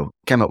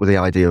 came up with the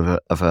idea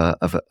of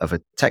a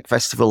tech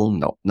festival,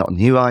 not a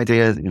new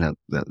idea,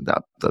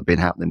 that had been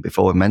happening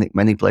before in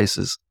many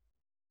places.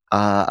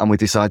 And we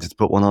decided to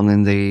put one on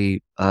in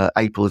the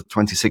April of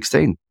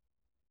 2016.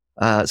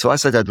 So I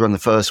said I'd run the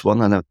first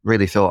one, and I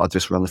really thought I'd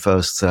just run the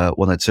first 1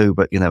 or 2,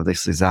 but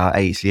this is our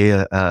 8th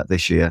year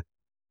this year.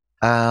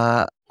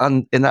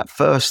 And in that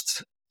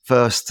first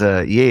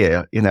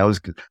year, I was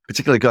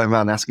particularly going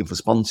around asking for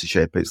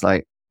sponsorship. It's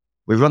like,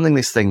 we're running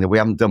this thing that we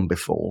haven't done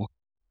before.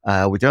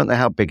 We don't know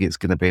how big it's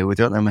going to be. We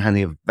don't know how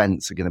many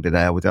events are going to be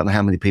there. We don't know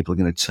how many people are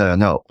going to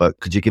turn up, but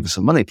could you give us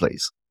some money,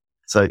 please?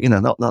 So,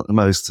 not the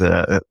most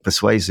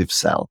persuasive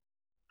sell,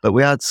 but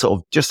we had sort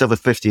of just over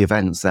 50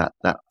 events that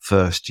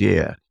first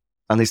year.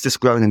 And it's just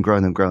grown and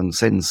grown and grown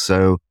since.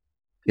 So,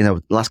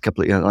 last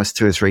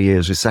 2 or 3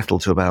 years, we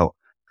settled to about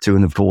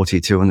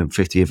 240,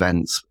 250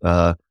 events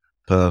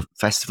per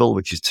festival,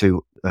 which is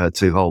two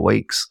whole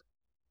weeks.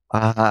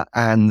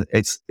 And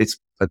it's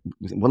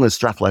one of the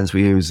straplines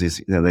we use is,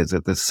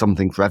 there's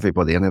something for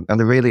everybody. And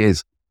there really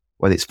is,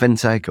 whether it's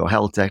fintech or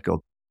health tech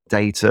or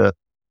data,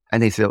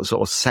 any sort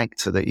of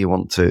sector that you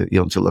want to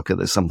look at,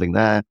 there's something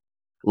there.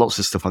 Lots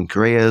of stuff on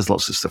careers,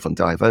 lots of stuff on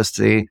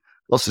diversity,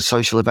 lots of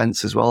social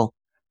events as well,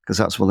 because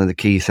that's one of the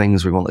key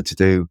things we wanted to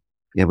do.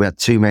 We had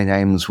 2 main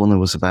aims. One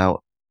was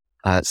about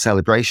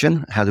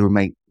celebration. How do we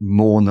make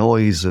more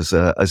noise as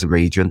a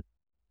region?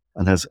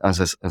 And as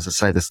I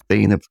say, the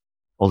theme of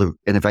all the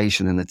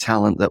innovation and the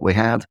talent that we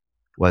had.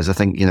 Whereas I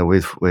think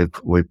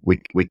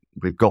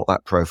we've got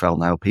that profile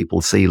now.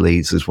 People see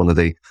Leeds as one of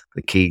the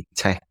key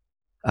tech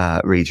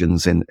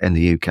regions in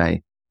the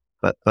UK,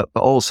 but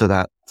also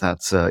that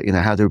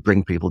how do we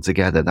bring people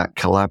together? That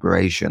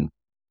collaboration.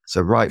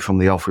 So right from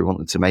the off, we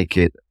wanted to make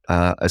it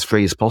as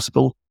free as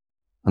possible.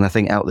 And I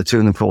think out of the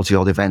 240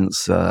 odd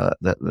events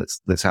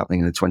that's happening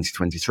in the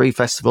 2023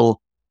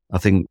 festival, I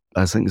think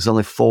there's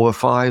only 4 or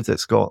 5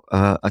 that's got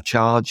a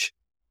charge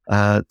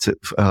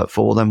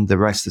for them. The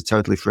rest are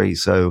totally free.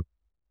 So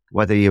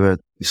whether you're a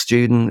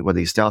student, whether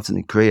you're starting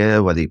a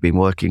career, whether you've been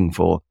working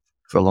for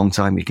for a long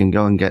time, you can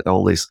go and get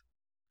all this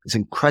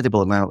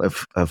incredible amount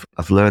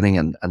of learning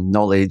and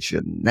knowledge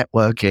and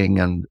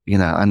networking, and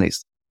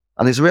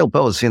there's a real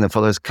buzz,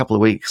 for those couple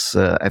of weeks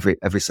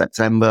every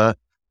September.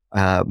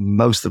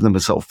 Most of them are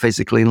sort of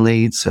physically in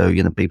Leeds, so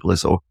people are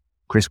sort of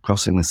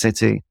crisscrossing the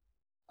city.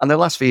 And the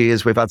last few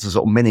years we've had a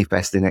sort of mini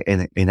fest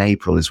in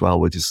April as well,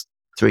 which is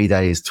 3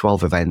 days,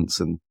 12 events,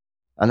 and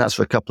that's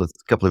for a couple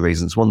of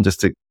reasons. One, just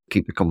to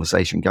keep the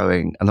conversation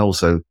going, and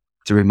also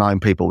to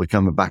remind people we're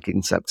coming back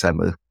in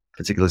September,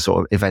 particularly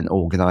sort of event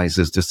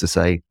organisers, just to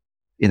say,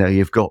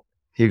 you've got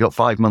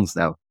 5 months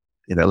now.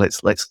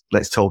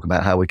 Let's talk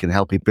about how we can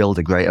help you build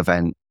a great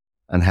event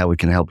and how we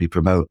can help you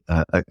promote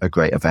a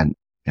great event.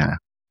 Yeah.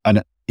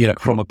 And,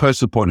 from a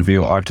personal point of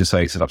view, I have to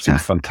say it's an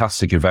absolutely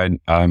fantastic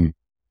event.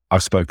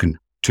 I've spoken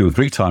 2 or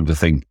 3 times, I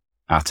think,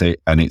 at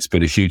it, and it's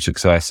been a huge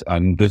success.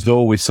 And there's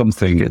always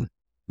something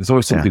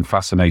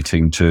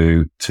fascinating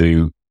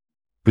to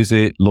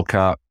visit, look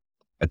at,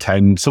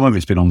 attend. Some of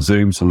it's been on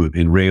Zoom, some of it's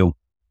been real.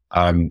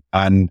 And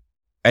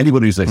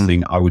anybody who's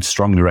listening, I would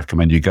strongly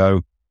recommend you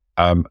go.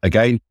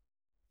 Again,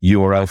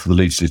 URL for the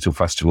Leeds Digital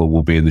Festival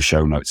will be in the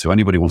show notes. So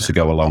anybody wants to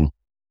go along,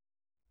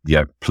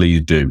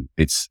 please do.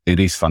 It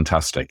is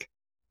fantastic.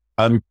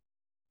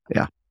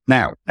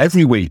 Now,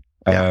 every week,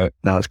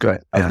 that's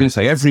great. I was going to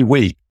say, every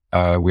week,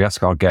 we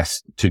ask our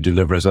guests to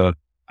deliver us a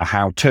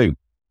how-to.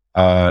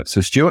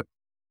 So Stuart,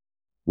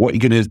 what are you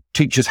going to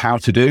teach us how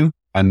to do,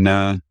 and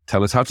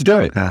tell us how to do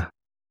it?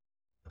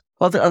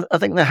 Well, I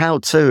think the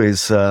how-to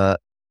is about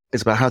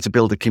how to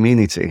build a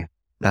community.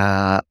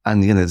 And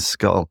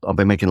I've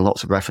been making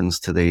lots of reference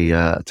to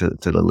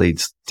the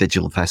Leeds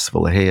Digital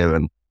Festival here,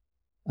 and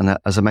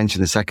as I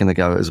mentioned a second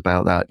ago, it was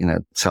about that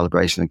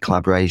celebration and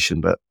collaboration,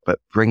 but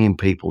bringing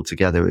people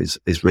together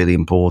is really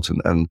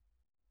important. And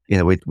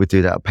we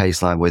do that at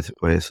Paceline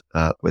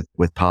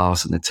with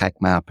Pass and the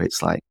tech map.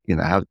 It's like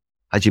how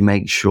do you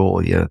make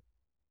sure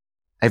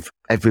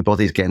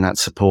everybody's getting that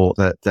support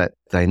that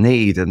they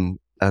need?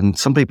 And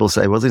some people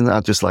say, well, isn't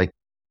that just like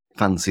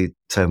fancy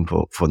term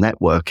for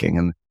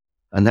networking?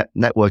 And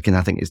networking,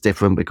 I think, is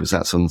different because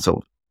that's on sort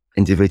of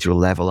individual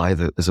level,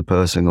 either as a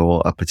person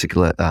or a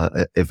particular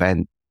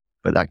event.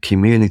 But that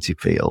community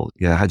feel,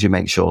 how do you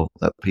make sure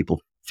that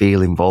people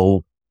feel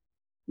involved?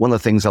 One of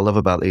the things I love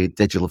about the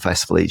Digital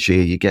Festival each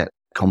year, you get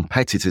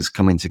competitors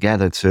coming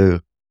together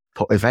to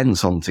put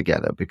events on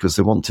together because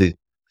they want to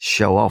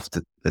show off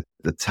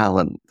the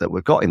talent that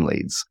we've got in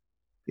Leeds.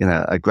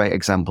 A great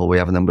example, we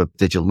have a number of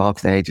digital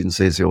marketing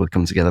agencies who would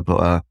come together,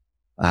 put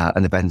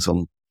an event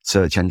on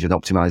search engine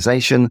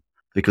optimization,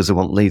 because they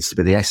want Leeds to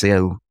be the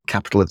SEO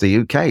capital of the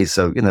UK.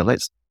 So,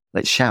 let's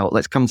shout,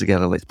 let's come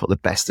together, let's put the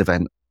best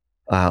event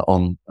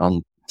on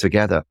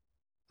together.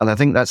 And I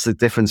think that's the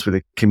difference with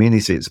the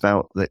community. It's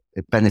about that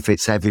it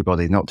benefits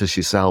everybody, not just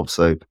yourself.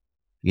 So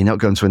you're not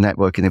going to a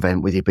networking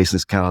event with your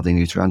business card and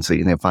you're trying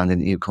to, find a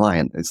new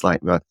client. It's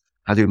like,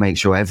 how do we make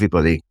sure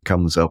everybody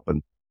comes up?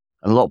 And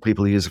a lot of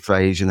people use the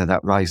phrase, that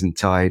rising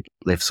tide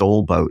lifts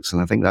all boats.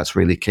 And I think that's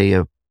really key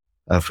of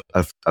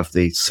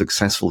the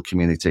successful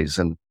communities.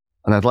 And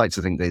I'd like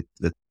to think that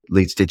the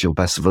Leeds Digital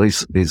Festival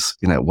is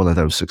one of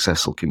those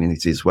successful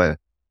communities where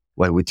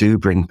we do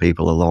bring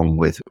people along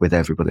with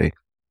everybody.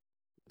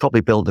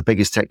 Probably built the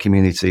biggest tech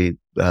community,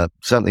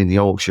 certainly in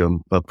Yorkshire,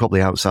 but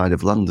probably outside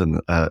of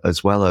London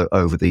as well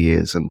over the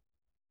years. And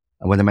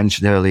when I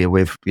mentioned earlier,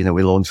 we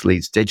launched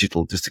Leeds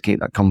Digital just to keep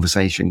that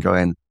conversation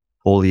going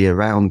all year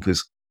round,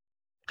 because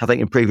I think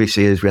in previous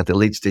years we had the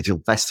Leeds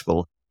Digital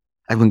Festival.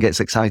 Everyone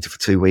gets excited for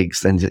 2 weeks,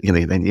 then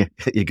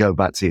you go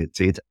back to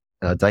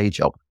your day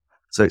job.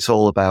 So it's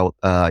all about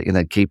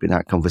keeping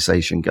that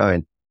conversation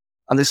going.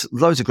 And there's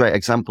loads of great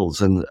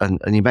examples, and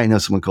you may know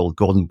someone called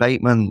Gordon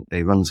Bateman.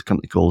 He runs a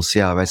company called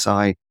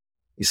CRSI.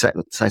 He set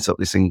up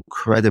this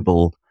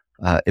incredible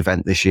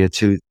event this year,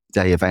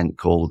 2-day event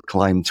called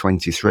Climb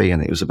 23,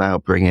 and it was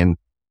about bringing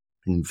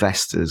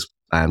investors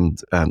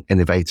and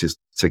innovators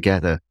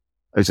together.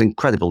 It was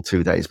incredible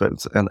 2 days,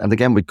 and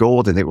again with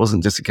Gordon, it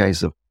wasn't just a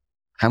case of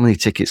how many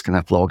tickets can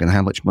I flog and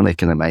how much money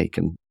can I make,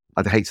 and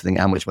I'd hate to think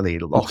how much money he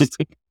lost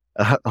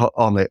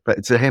on it,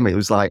 but to him it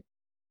was like,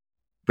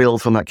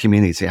 build from that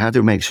community. How do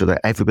we make sure that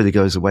everybody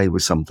goes away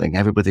with something?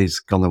 Everybody's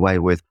gone away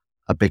with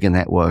a bigger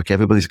network.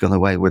 Everybody's gone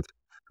away with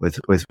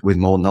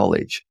more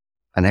knowledge,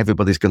 and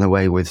everybody's gone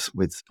away with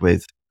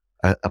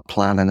a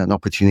plan and an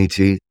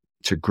opportunity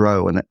to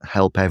grow and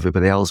help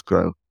everybody else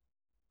grow.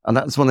 And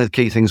that's one of the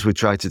key things we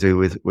try to do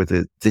with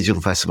the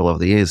Digital Festival over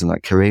the years, and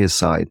that careers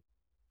side.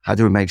 How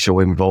do we make sure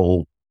we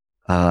involve,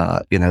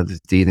 the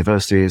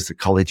universities, the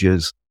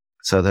colleges?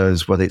 So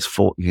those, whether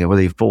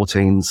you're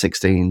 14,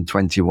 16,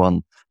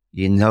 21,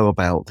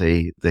 about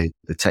the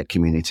tech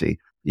community.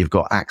 You've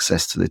got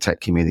access to the tech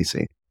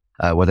community,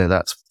 whether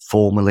that's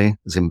formally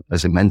as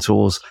in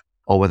mentors,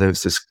 or whether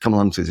it's just come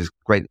along to this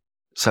great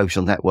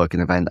social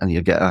networking event and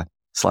you get a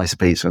slice of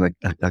pizza and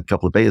a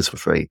couple of beers for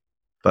free.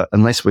 But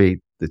unless we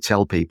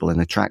tell people and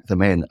attract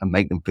them in and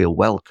make them feel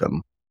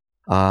welcome,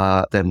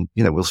 then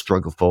we'll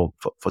struggle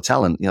for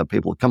talent.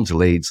 People come to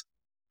Leeds,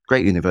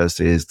 great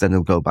universities, then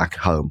they'll go back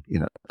home.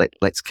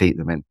 Let's keep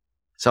them in.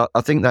 So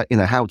I think that,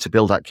 how to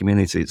build that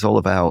community, it's all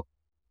about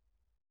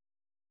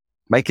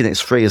making it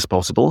as free as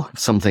possible.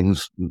 Some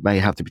things may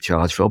have to be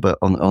charged for, but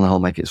on the whole,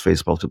 make it as free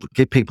as possible.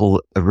 Give people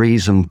a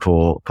reason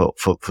for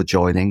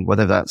joining,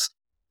 whether that's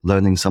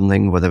learning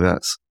something, whether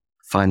that's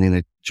finding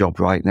a job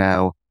right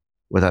now,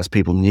 whether that's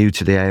people new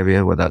to the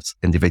area, whether that's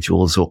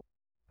individuals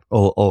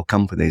or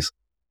companies,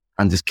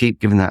 and just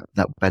keep giving that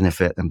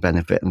benefit and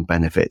benefit and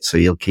benefit. So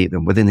you'll keep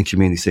them within the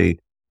community.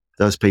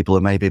 Those people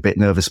are maybe a bit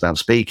nervous about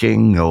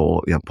speaking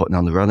or, putting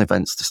on their own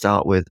events to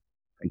start with,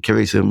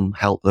 encourage them,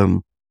 help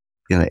them,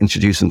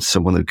 introduce them to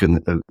someone who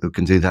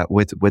can do that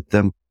with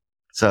them.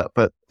 So,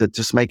 but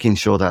just making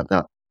sure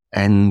that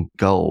end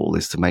goal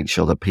is to make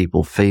sure that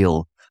people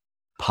feel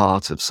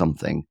part of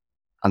something,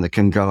 and they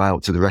can go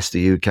out to the rest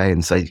of the UK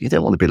and say, you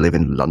don't want to be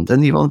living in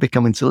London, you want to be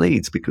coming to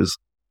Leeds, because,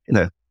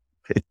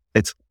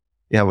 it's,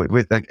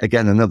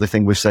 again, another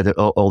thing we've said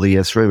all the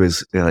year through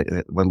is,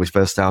 when we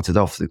first started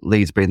off,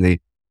 Leeds being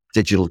the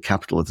digital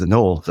capital of the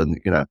North,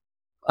 and,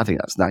 I think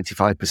that's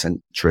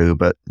 95% true,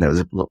 but there's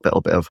a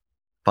little bit of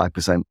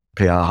 5%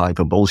 PR hype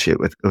and bullshit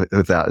with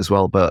that as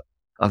well. But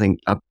I think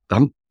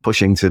I'm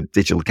pushing to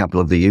digital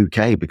capital of the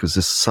UK because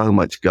there's so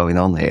much going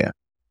on here,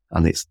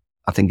 and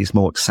I think it's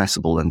more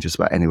accessible than just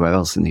about anywhere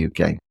else in the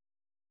UK.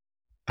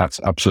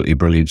 That's absolutely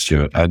brilliant,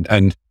 Stuart.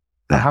 And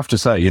I have to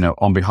say,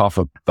 on behalf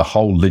of the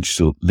whole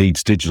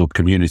Leeds digital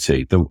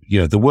community,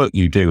 the work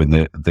you do and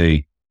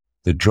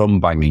the drum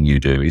banging you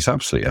do is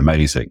absolutely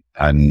amazing.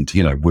 And,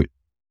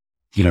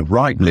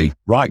 rightly,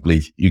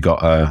 you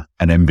got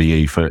an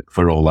MBE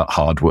for all that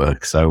hard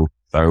work. So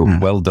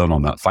well done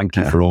on that. Thank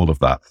you for all of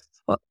that.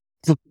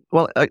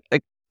 Well,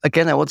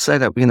 again, I would say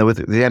that, with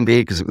the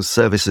MBE, because it was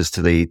services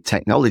to the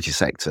technology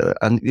sector,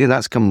 and,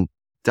 that's come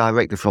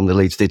directly from the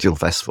Leeds Digital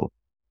Festival.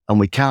 And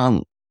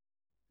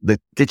the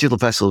Digital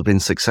Festival has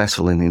been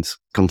successful, and it's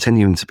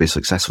continuing to be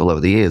successful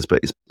over the years, but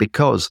it's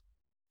because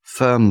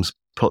firms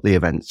put the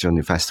events during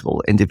the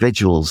festival,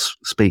 individuals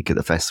speak at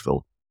the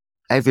festival,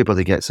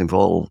 everybody gets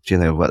involved,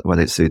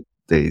 whether it's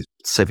the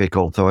civic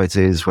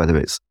authorities, whether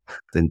it's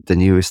the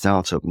newest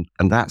startup,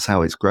 and that's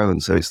how it's grown.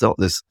 So it's not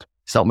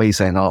me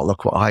saying, oh,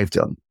 look what I've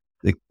done.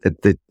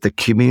 The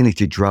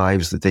community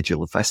drives the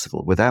digital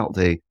festival.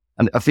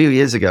 And a few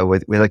years ago,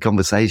 we had a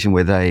conversation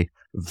with a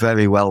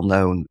very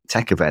well-known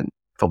tech event,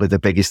 probably the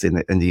biggest in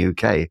the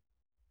UK,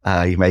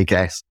 you may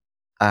guess.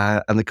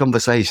 And the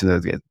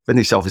conversation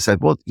finished off and said,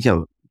 well,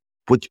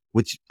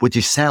 would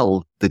you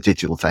sell the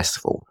digital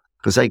festival?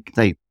 Because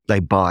they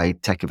buy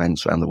tech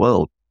events around the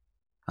world.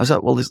 I was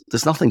like, well,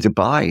 there's nothing to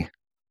buy,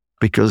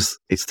 because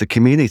it's the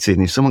community.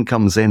 And if someone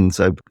comes in,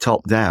 so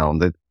top down,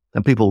 then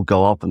people will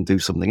go up and do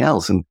something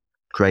else and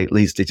create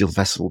Leeds Digital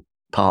Festival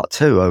Part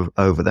 2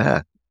 over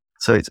there.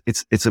 So it's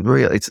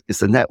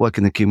the network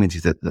and the community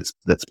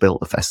that's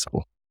built the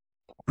festival.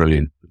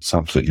 Brilliant. It's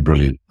absolutely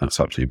brilliant. That's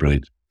absolutely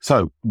brilliant.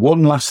 So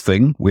one last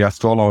thing, we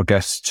asked all our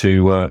guests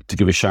to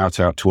give a shout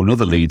out to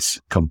another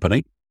Leeds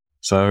company.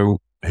 So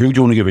who do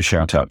you want to give a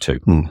shout out to?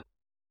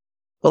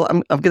 Well,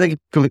 I'm going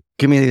to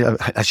give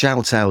a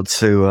shout out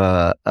to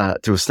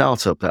a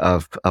startup that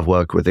I've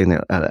worked with.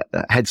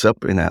 Heads up,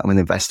 I'm an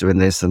investor in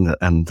this and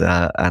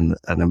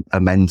a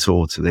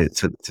mentor to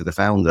the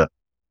founder.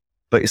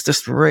 But it's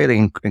just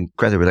really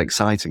incredibly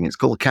exciting. It's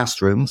called Cast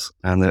Rooms,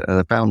 and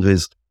the founder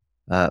is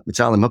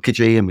Mitali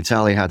Mukherjee, and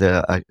Mitali had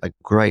a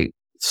great,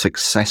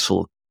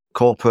 successful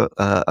corporate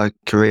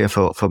career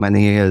for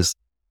many years.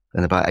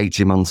 And about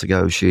 18 months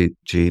ago, she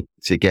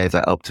gave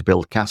that up to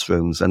build Cast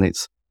Rooms, and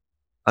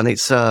I think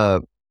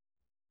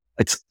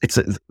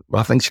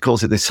she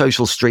calls it the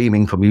social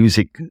streaming for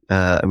music,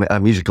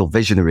 musical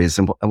visionaries.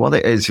 And what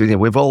it is,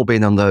 we've all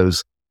been on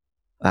those,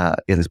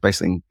 it's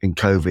basically in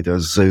COVID or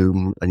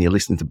Zoom, and you're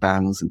listening to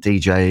bands and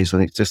DJs,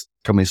 and it's just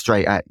coming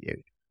straight at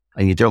you,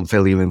 and you don't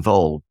feel you're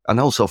involved. And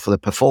also for the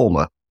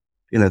performer,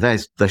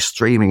 they're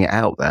streaming it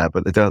out there,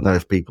 but they don't know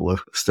if people are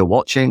still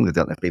watching. They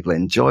don't know if people are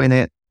enjoying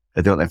it.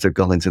 They don't know if they've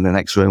gone into the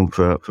next room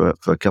for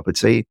a cup of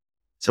tea.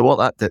 So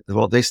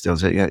what this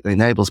does, it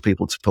enables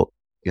people to put,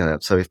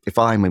 so if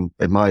I'm in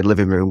my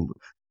living room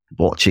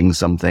watching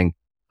something,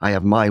 I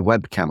have my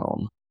webcam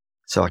on,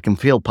 so I can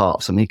feel part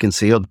of something. You can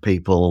see other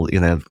people,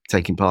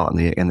 taking part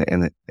in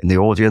the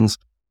audience.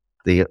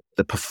 The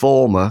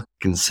performer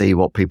can see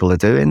what people are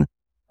doing,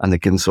 and they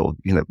can sort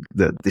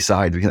of,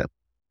 decide,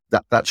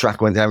 that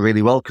track went down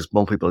really well because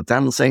more people are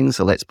dancing,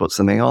 so let's put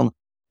something on.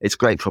 It's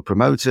great for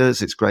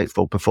promoters. It's great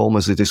for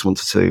performers who just want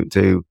to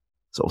do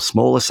sort of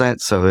smaller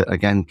sets. So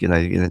again,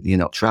 you're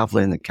not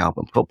traveling, the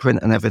carbon footprint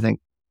and everything.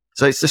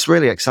 So it's just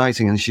really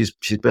exciting. And she's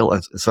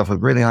built herself a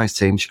really nice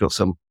team. She got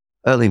some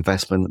early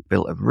investment,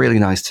 built a really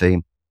nice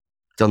team,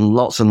 done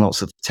lots and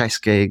lots of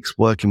test gigs,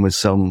 working with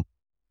some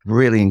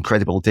really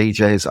incredible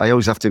DJs. I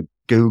always have to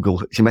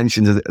Google, she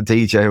mentioned a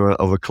DJ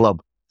or a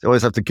club. I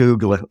always have to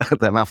Google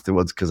them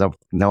afterwards because I've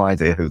no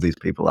idea who these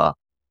people are.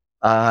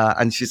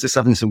 And she's just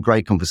having some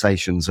great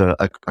conversations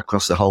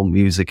across the whole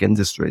music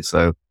industry.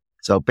 So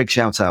big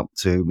shout out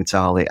to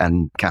Mitali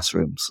and Cast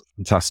Rooms.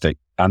 Fantastic.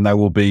 And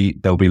there'll be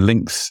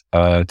links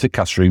to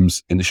Cast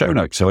Rooms in the show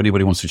notes. So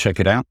anybody wants to check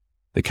it out,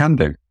 they can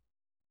do.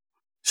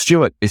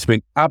 Stuart, it's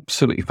been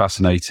absolutely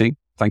fascinating.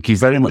 Thank you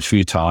very much for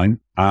your time,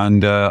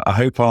 and I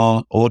hope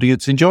our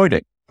audience enjoyed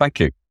it. Thank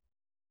you.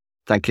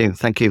 Thank you.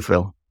 Thank you,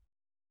 Phil.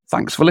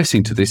 Thanks for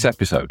listening to this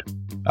episode.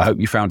 I hope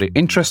you found it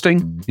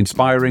interesting,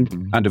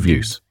 inspiring, and of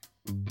use.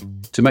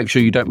 To make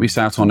sure you don't miss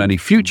out on any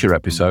future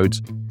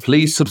episodes,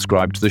 please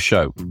subscribe to the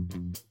show.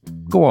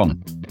 Go on,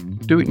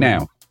 do it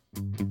now.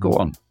 Go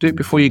on, do it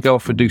before you go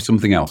off and do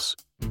something else.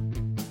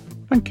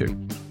 Thank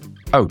you.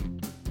 Oh,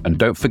 and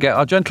don't forget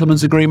our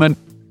gentleman's agreement.